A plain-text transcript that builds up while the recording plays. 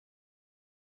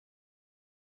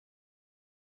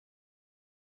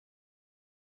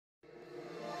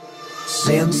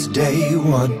since day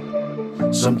one.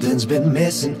 Something's been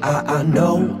missing, I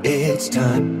know it's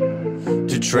time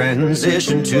to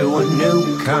transition to a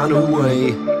new kind of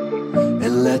way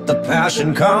and let the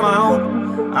passion come out.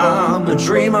 I'm a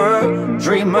dreamer,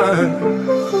 dreamer.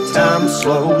 Time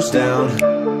slows down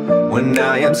when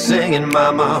I am singing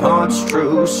my heart's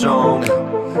true song.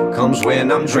 Comes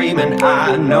when I'm dreaming,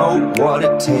 I know what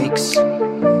it takes.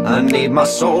 I need my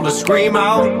soul to scream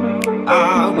out.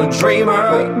 I'm a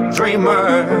dreamer,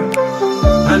 dreamer.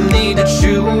 I need to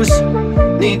choose,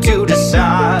 need to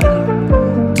decide.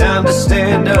 Time to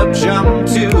stand up, jump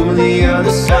to the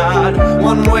other side.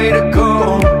 One way to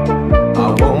go, I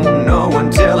won't know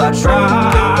until I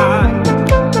try.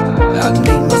 I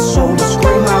need my soul to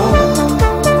scream out.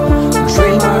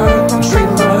 Dreamer,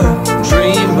 dreamer,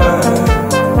 dreamer.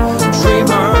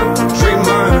 Dreamer,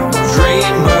 dreamer,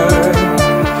 dreamer.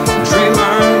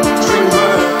 Dreamer,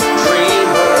 dreamer,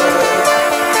 dreamer.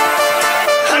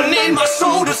 I need my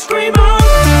soul to scream out.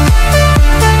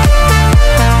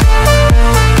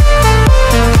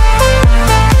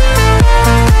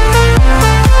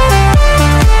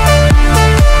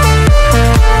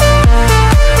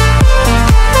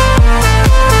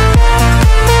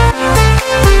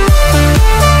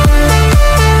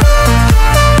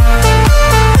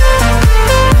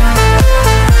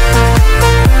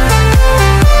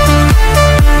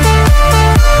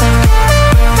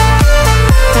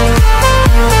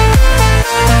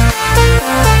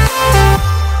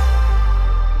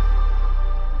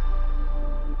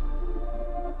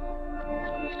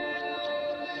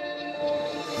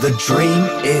 The dream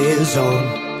is on.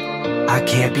 I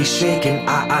can't be shaken,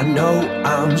 I know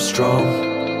I'm strong.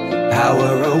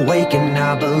 Power awaken,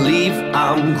 I believe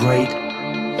I'm great.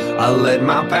 I let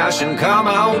my passion come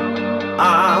out.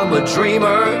 I'm a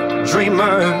dreamer,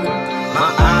 dreamer.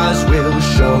 My eyes will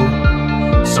show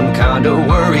some kind of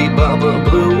worry, bubble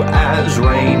blue as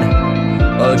rain.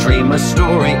 A dream, a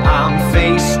story, I'm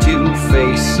face to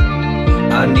face.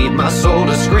 I need my soul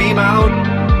to scream out.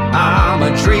 I'm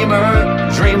a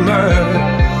dreamer, dreamer.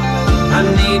 I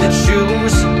need to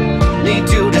choose, need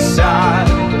to decide.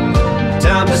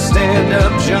 Time to stand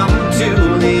up, jump to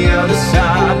the other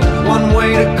side. One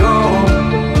way to go,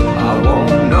 I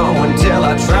won't know until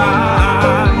I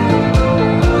try.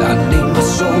 I need my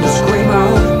soul to scream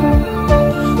out.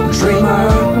 Dreamer,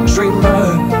 dreamer,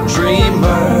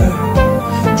 dreamer.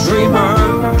 Dreamer,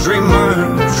 dreamer,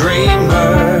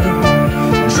 dreamer.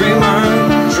 Dreamer,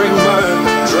 dreamer,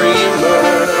 dreamer.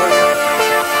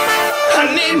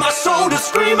 I need my soul to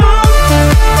scream out.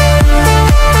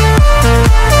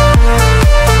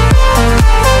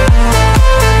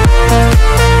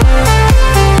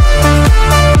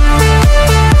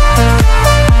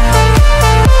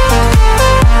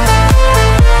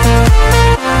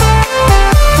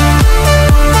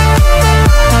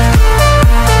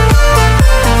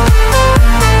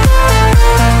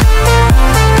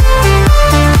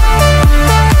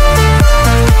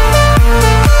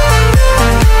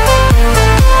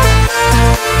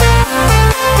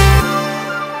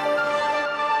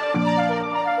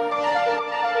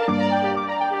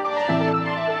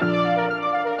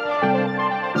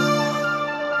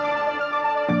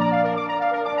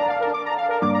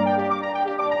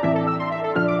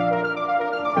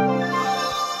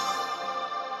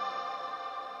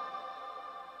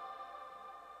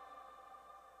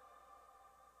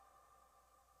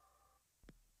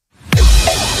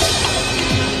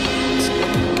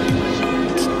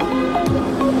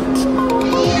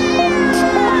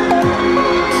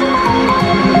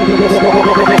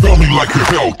 Feel me like a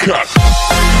Hellcat.